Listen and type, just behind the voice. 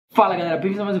Fala galera,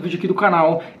 bem-vindos a mais um vídeo aqui do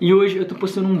canal. E hoje eu tô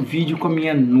postando um vídeo com a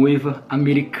minha noiva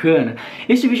americana.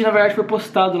 Esse vídeo na verdade foi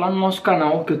postado lá no nosso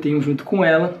canal, que eu tenho junto com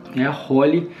ela, é a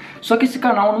Holly. Só que esse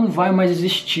canal não vai mais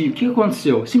existir. O que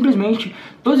aconteceu? Simplesmente,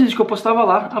 todos os vídeos que eu postava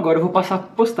lá, agora eu vou passar a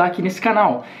postar aqui nesse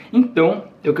canal.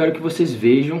 Então, eu quero que vocês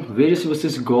vejam se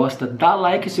vocês gostam, dá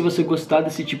like se você gostar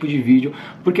desse tipo de vídeo,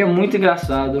 porque é muito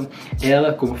engraçado.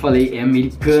 Ela, como eu falei, é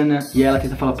americana e ela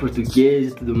tenta falar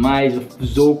português e tudo mais, eu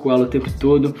zoo com ela o tempo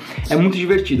todo. É muito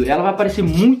divertido, ela vai aparecer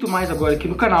muito mais agora aqui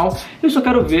no canal. Eu só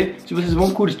quero ver se vocês vão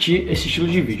curtir esse estilo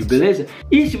de vídeo, beleza?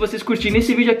 E se vocês curtirem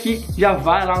esse vídeo aqui, já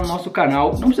vai lá no nosso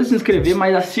canal. Não precisa se inscrever,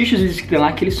 mas assiste os vídeos que tem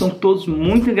lá, que eles são todos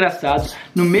muito engraçados,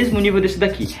 no mesmo nível desse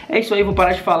daqui. É isso aí, vou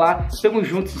parar de falar, tamo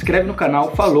junto, se inscreve no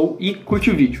canal, falou e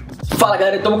curte o vídeo. Fala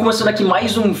galera, estamos começando aqui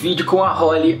mais um vídeo com a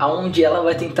Holly, onde ela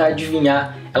vai tentar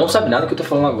adivinhar. Ela não sabe nada do que eu tô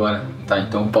falando agora, tá?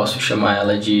 Então eu posso chamar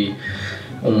ela de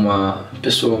uma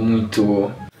pessoa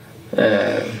muito...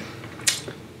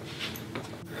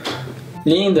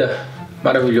 linda,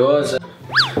 maravilhosa.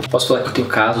 Posso falar que eu tenho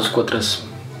casos com outras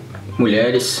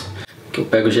mulheres, que eu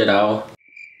pego geral.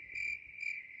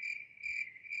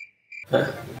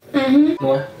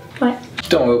 Não é? Vai.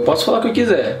 Então, eu posso falar o que eu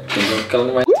quiser, entendeu? Que ela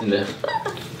não vai entender.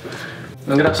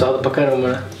 É engraçado pra caramba,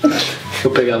 né?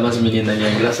 Eu pegar umas meninas ali,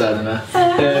 é engraçado, né?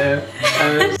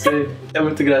 Eu sei, é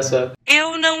muito engraçado.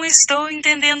 Eu não estou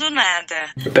entendendo nada.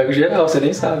 Eu pego geral, você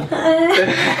nem sabe.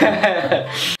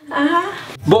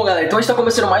 Bom galera, então a gente tá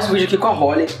começando mais um vídeo aqui com a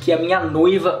Holly, que é a minha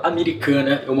noiva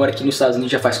americana. Eu moro aqui nos Estados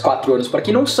Unidos já faz 4 anos, pra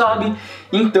quem não sabe.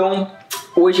 Então,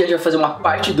 hoje a gente vai fazer uma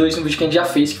parte 2 no vídeo que a gente já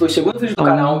fez, que foi o segundo vídeo do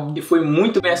canal e foi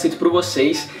muito bem aceito por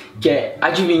vocês, que é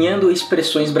Adivinhando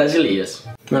Expressões Brasileiras.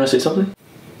 You wanna say something?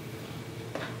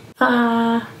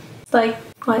 Like,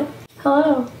 what?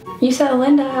 Hello. You said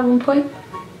Linda at one point.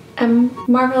 I'm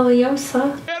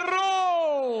Marveliosa.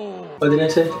 What did I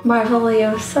say?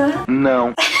 Marveliosa?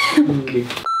 No.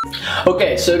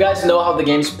 Okay, so you guys know how the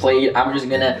game's played. I'm just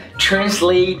gonna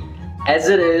translate as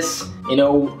it is, you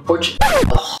know,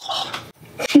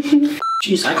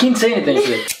 Jeez, I can't say anything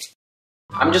today.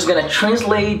 I'm just gonna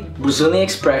translate Brazilian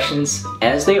expressions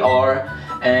as they are,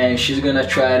 and she's gonna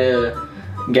try to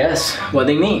guess what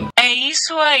they mean. É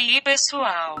isso aí,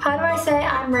 pessoal. How do I say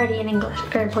I'm ready in English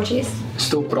or Portuguese?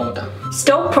 Estou pronta.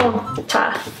 Estou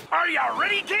pronta. Are you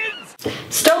ready, kids?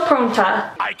 Estou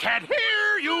pronta. I can't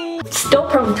hear you. Estou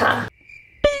pronta.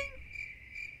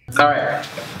 Alright.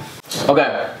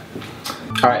 Okay.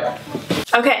 Alright.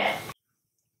 Okay.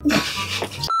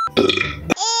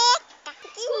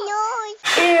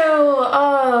 Ew,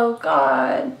 oh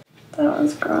god. That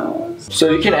was gross.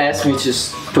 So you can ask me to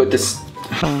just put this.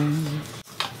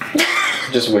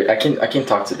 Just wait, I can't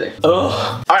talk today.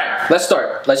 Ugh. Alright, let's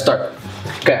start.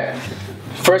 Okay.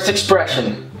 First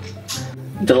expression.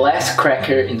 The last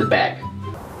cracker in the bag.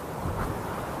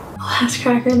 Last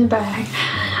cracker in the bag.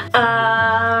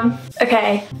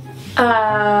 Okay.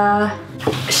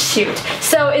 Shoot.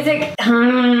 So is it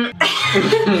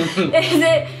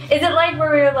is it like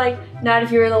where we were like, not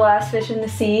if you were the last fish in the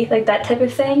sea, like that type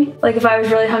of thing? Like if I was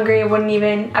really hungry, I wouldn't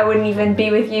even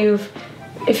be with you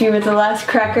if you were the last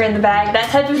cracker in the bag,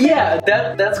 that type of thing? Yeah,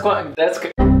 that's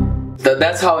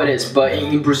how it is. But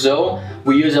in Brazil,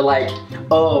 we use it like,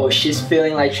 oh, she's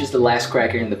feeling like she's the last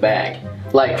cracker in the bag.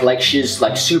 Like she's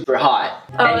like super hot.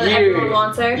 Oh, and here, everyone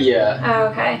wants her? Yeah. Oh,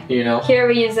 okay. You know? Here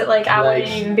we use it like, I wouldn't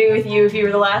even be with you if you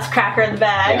were the last cracker in the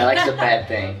bag. Yeah, like it's a bad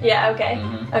thing. Yeah, okay.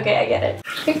 Okay, I get it.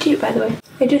 You're cute, by the way.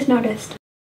 I just noticed.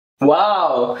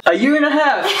 Wow, 1.5 years.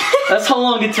 That's how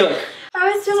long it took. I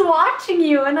was just watching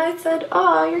you and I said,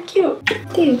 oh, you're cute.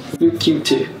 Thanks. You're cute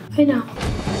too. I know.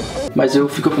 Mas eu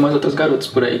fico com mais outras garotas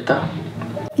por aí, tá?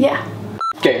 Yeah.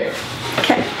 Okay.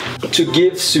 Okay. To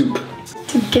give soup.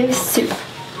 To give soup.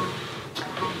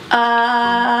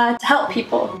 To help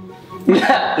people.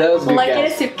 That was good. Like guess. in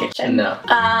a soup kitchen. No.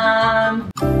 I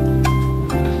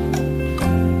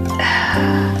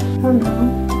don't know.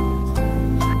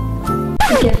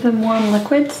 To give them warm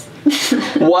liquids.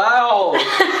 Wow!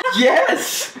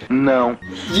 Yes! No.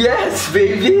 Yes,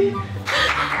 baby!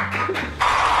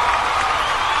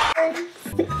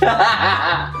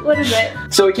 What is it?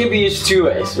 So it can be used 2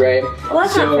 ways, right? Well,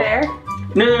 that's not fair.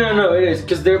 No, it is,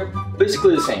 because they're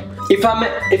basically the same. If I'm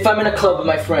in a club with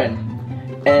my friend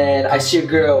and I see a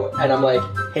girl and I'm like,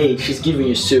 hey, she's giving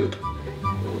you soup,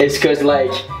 it's because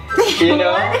like, you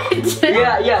know,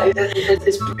 yeah,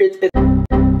 it's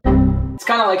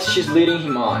kind of like she's leading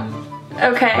him on.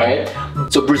 Okay.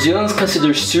 Right? So Brazilians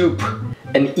consider soup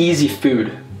an easy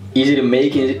food, easy to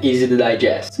make and easy to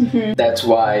digest. That's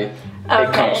why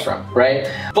it comes from, right?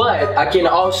 But I can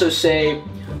also say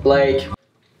like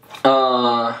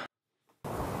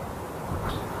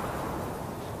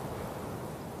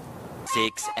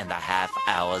 6.5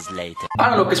 hours later. I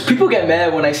don't know, because people get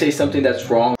mad when I say something that's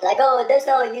wrong. Like, oh, that's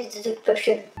not what you use to push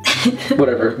it.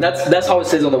 Whatever. That's how it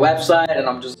says on the website, and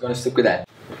I'm just gonna stick with that.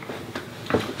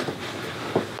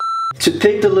 To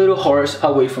take the little horse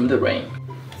away from the rain.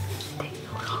 Take the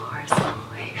little horse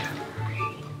away from the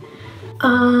rain.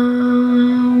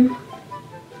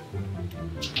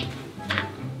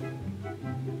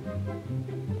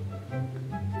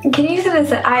 Can you use it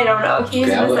as a, I don't know. Can you use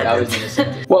it as a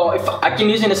sentence? Well, if I can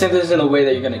use it in a sentence in a way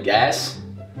that you're gonna guess.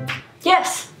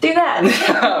 Yes, do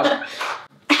that.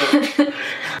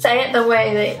 Say it the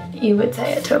way that you would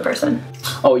say it to a person.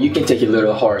 Oh, you can take your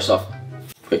little horse off.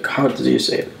 Wait, how do you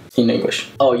say it in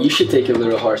English? Oh, you should take your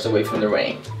little horse away from the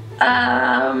rain.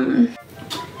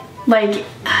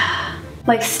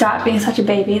 Like stop being such a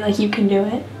baby. Like you can do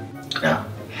it. No,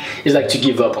 it's like to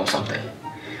give up on something.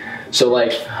 So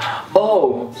like,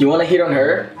 oh, you want to hit on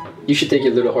her? You should take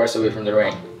your little horse away from the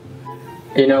rain.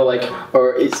 You know, like,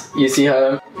 or it's, you see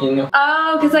how, you know?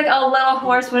 Oh, because like a little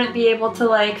horse wouldn't be able to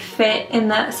like fit in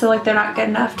that, so like they're not good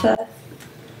enough to.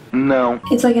 No.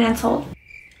 It's like an insult.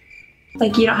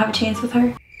 Like you don't have a chance with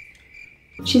her.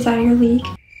 She's out of your league.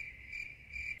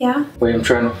 Yeah? Wait, I'm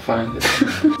trying to find it.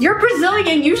 You're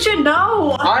Brazilian, you should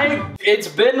know! It's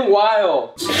been a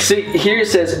while. See, here it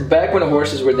says, back when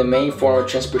horses were the main form of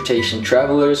transportation,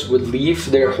 travelers would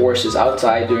leave their horses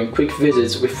outside during quick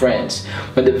visits with friends.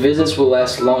 When the visits will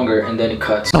last longer, and then it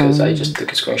cuts, because I just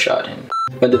took a screenshot.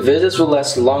 When the visits will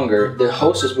last longer, the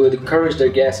hostess would encourage their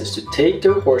guests to take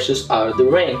their horses out of the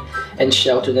rain and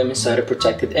shelter them inside a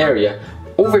protected area.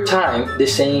 Over time,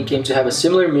 this saying came to have a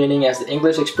similar meaning as the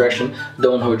English expression,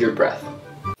 don't hold your breath.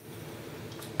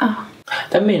 Oh.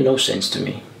 That made no sense to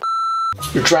me.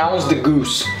 Drowns the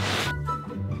goose.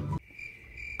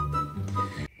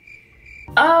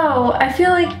 Oh, I feel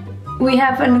like we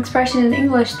have an expression in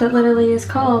English that literally is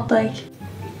called like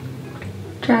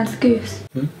drowns the goose.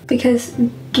 Because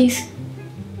geese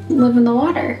live in the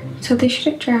water, so they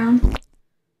shouldn't drown.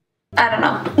 I don't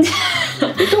know.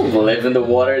 They don't live in the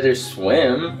water, they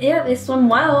swim. Yeah, they swim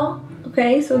well.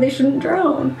 Okay, so they shouldn't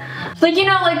drown. Like, you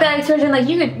know, like that expression, like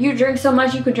you drink so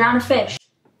much you could drown a fish.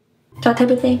 That type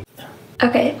of thing.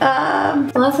 Okay, well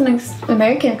that's an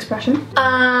American expression.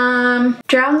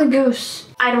 Drown the goose.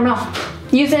 I don't know.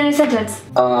 Use it in a sentence.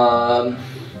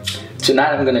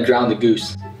 Tonight I'm gonna drown the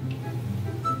goose.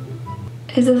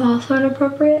 Is this also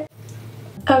inappropriate?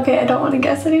 Okay, I don't want to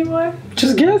guess anymore.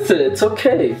 Just guess it, it's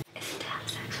okay. Is it to have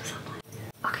sex with someone?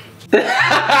 Okay.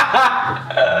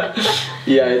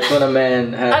 Yeah, it's when a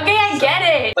man has... Okay, I get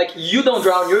it. Like, you don't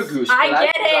drown your goose, but I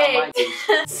can drown my get goose.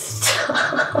 it.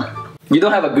 Stop. You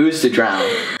don't have a goose to drown.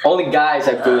 Only guys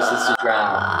have gooses to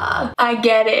drown. I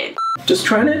get it. Just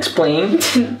trying to explain.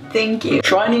 Thank you.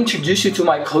 Trying to introduce you to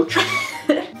my culture.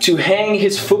 To hang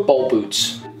his football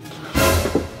boots.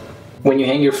 When you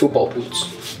hang your football boots.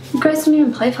 You guys don't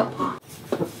even play football.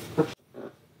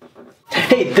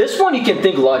 Hey, this one you can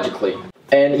think logically.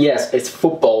 And yes, it's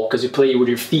football because you play it with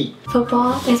your feet.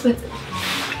 Football is with...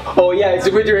 Oh yeah, it's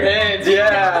with your hands,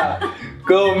 yeah.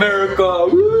 Go America,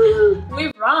 woo. We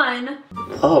run.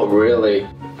 Oh really?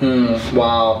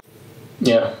 Wow.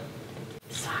 Yeah.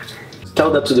 Soccer.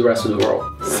 Tell that to the rest of the world.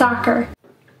 Soccer.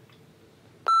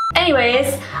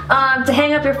 Anyways, to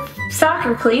hang up your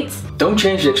soccer cleats. Don't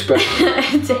change the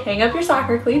expression. To hang up your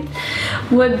soccer cleats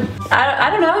would, I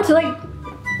don't know, to like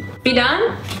be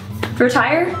done?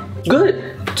 Retire? Good.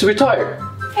 To retire.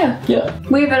 Yeah. Yeah.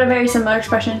 We've got a very similar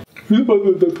expression.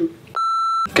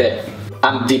 Okay.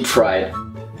 I'm deep fried.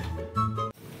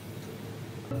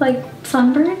 Like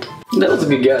sunburned? That was a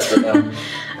good guess, but no.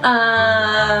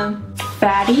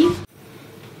 Fatty?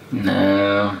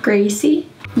 No. Greasy?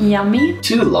 Yummy?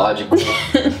 Too logical.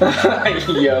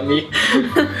 Yummy.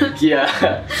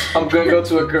 Yeah. I'm gonna go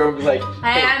to a girl and be like,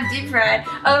 Hey, I'm deep fried.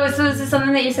 Oh, so is this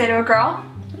something that you say to a girl?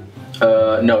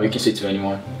 no, you can say to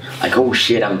anyone. Like, oh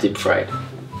shit, I'm deep fried.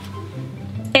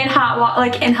 In hot water?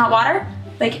 Like in hot water?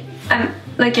 Like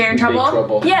you're in trouble? Big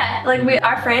trouble. Yeah, like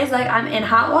our phrase, like I'm in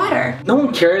hot water. No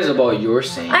one cares about your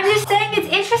saying. I'm just saying it's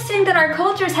interesting that our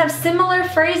cultures have similar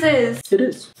phrases. It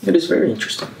is. It is very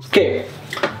interesting. Okay.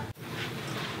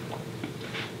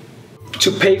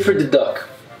 To pay for the duck.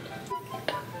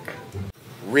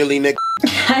 Really, Nick?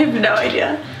 I have no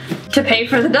idea. To pay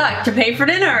for the duck, to pay for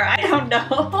dinner, I don't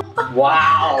know.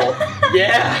 Wow.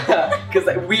 Yeah.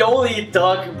 Because we only eat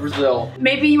duck in Brazil.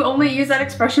 Maybe you only use that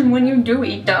expression when you do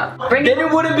eat duck. Then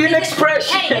it wouldn't be an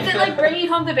expression. Hey, is it like bringing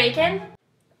home the bacon?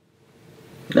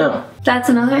 No. That's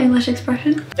another English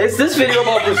expression. Is this video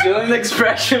about Brazilian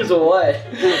expressions or what?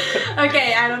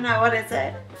 Okay, I don't know. What is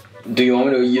it? Do you want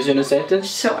me to use it in a sentence?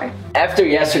 Sure. After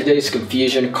yesterday's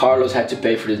confusion, Carlos had to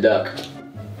pay for the duck.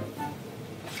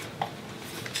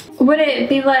 Would it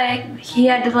be like he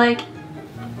had to like,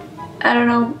 I don't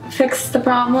know, fix the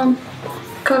problem?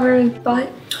 Cover his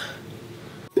butt?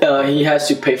 He has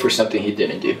to pay for something he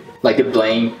didn't do. Like the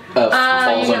blame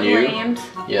falls on you. Blamed.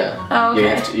 Yeah. Oh,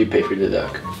 okay. You pay for the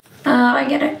duck. I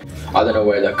get it. I don't know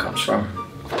where that comes from.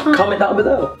 Comment down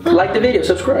below. Like the video,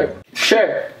 subscribe,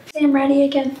 share. I'm ready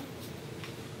again.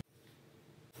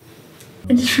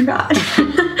 I just forgot.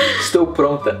 Estou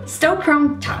pronta. Estou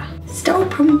pronta. Estou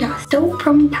pronta. Estou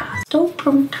pronta. Estou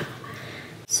pronta.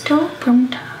 Estou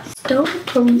pronta. Estou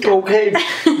pronta. Okay,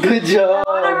 good job.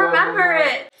 I want to remember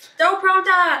it. Estou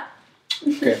pronta.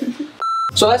 Okay.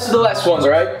 So let's do the last ones,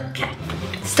 alright? Okay.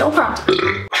 Estou pronta.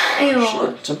 Ew.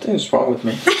 Shit, something's wrong with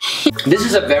me. This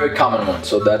is a very common one,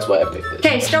 so that's why I picked this.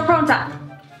 Okay, estou pronta.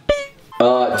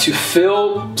 To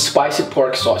fill spicy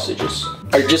pork sausages.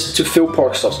 Or just to fill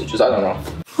pork sausages, I don't know.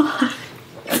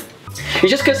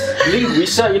 It's just because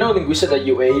linguiça, you know linguiça that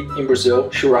you ate in Brazil,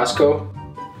 churrasco,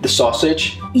 the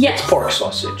sausage? Yes. It's pork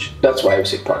sausage. That's why I would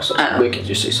say pork sausage. Oh. We can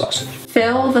just say sausage.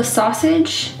 Fill the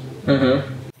sausage? Mm-hmm.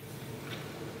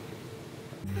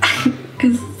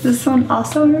 Is this one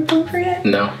also inappropriate?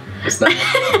 No, it's not.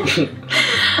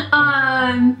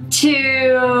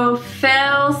 To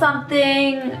fill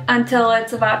something until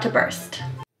it's about to burst.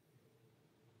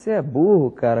 Você é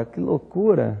burro, cara, que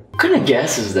loucura. What kind of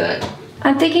guess is that?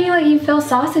 I'm thinking like you fill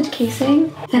sausage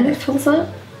casing and it fills up,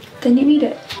 then you eat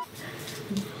it.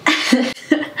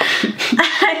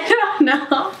 I don't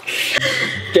know.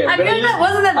 Okay, I feel like that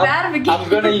wasn't that bad of a game. I'm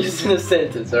gonna use it in a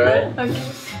sentence, alright? Okay.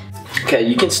 Okay,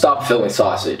 you can stop filling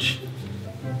sausage.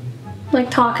 Like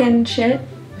talking shit.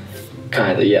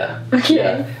 Kinda, yeah. Okay.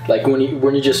 Yeah. Like when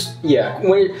you're just when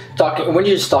you're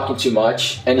just talking too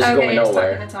much and it's going just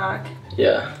nowhere. talking to talk.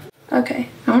 Yeah. Okay.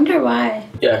 I wonder why.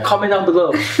 Yeah, comment down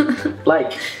below.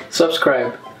 Like,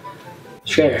 subscribe,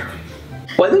 share.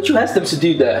 Why don't you ask them to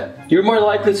do that? You're more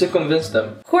likely to convince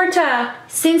them. Curta,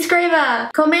 se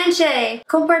inscreva, comente,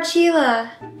 compartilha.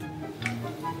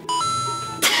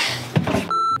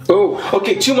 Oh,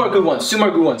 okay, two more good ones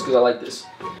because I like this.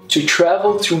 To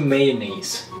travel through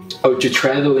mayonnaise. Oh, to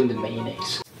travel in the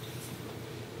mayonnaise.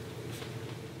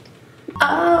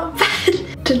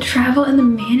 To travel in the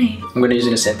mayonnaise. I'm gonna use it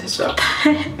in a sentence though.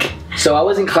 So I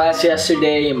was in class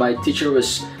yesterday and my teacher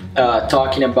was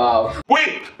talking about...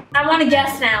 Wait! I want to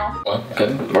guess now. Well,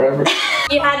 okay, whatever.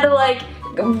 You had to like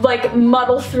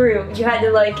muddle through. You had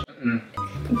to like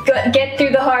get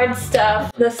through the hard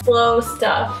stuff, the slow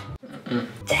stuff.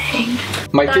 Dang.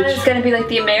 My I thought it was gonna be like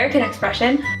the American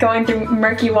expression, going through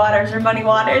murky waters or muddy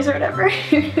waters or whatever.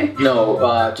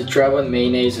 No, to travel in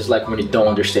mayonnaise is like when you don't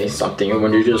understand something, or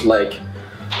when you're just like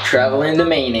traveling the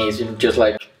mayonnaise, you're just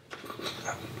like...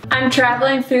 I'm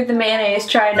traveling through the mayonnaise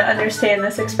trying to understand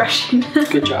this expression.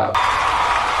 Good job.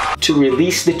 To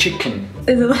release the chicken.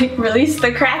 Is it like release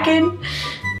the Kraken?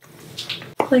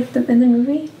 Like in the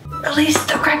movie? Release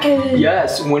the Kraken!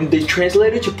 Yes, when they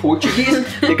translated to Portuguese,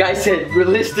 the guy said,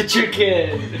 release the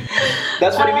chicken.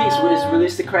 That's what it means,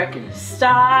 release the Kraken.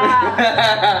 Stop!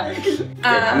 Okay,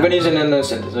 I'm gonna use it in another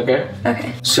sentence, okay?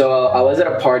 Okay. So I was at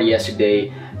a party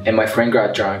yesterday and my friend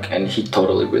got drunk and he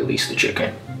totally released the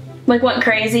chicken. Like went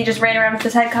crazy, just ran around with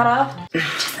his head cut off?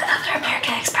 Just another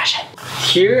American expression.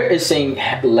 Here is saying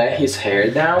let his hair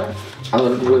down. I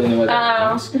don't really know what that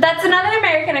means. That's another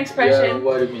American expression. Yeah,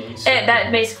 what it means. That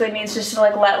basically means just to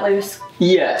like let loose.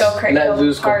 Yes, go crazy, let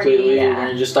loose party, completely, yeah. when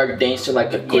you just start dancing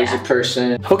like a crazy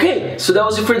person. Okay, so that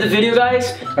was it for the video,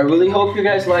 guys. I really hope you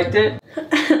guys liked it.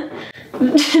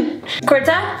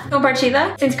 Curta,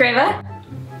 compartilha, se inscreva,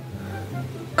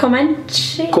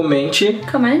 comente.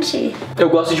 Comente. Eu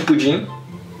gosto de pudim.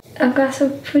 Eu gosto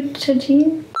de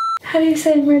pudim. How do you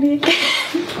say it really again?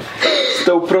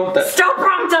 Estou pronta. Estou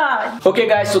pronta! Okay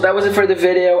guys, so that was it for the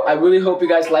video. I really hope you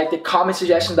guys liked it. Comment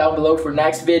suggestions down below for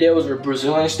next videos or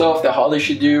Brazilian stuff that Holly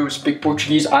should do, speak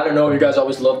Portuguese. I don't know if you guys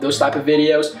always love those type of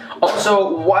videos.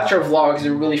 Also, watch our vlogs,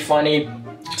 they're really funny.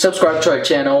 Subscribe to our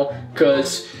channel,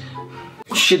 because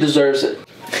she deserves it.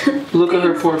 Look at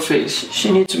her poor face.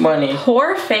 She needs money.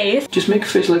 Poor face? Just make a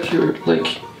face like you're,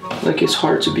 like it's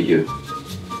hard to be you.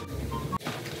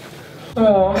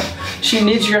 Oh, she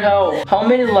needs your help. How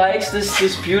many likes does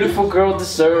this beautiful girl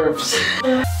deserves?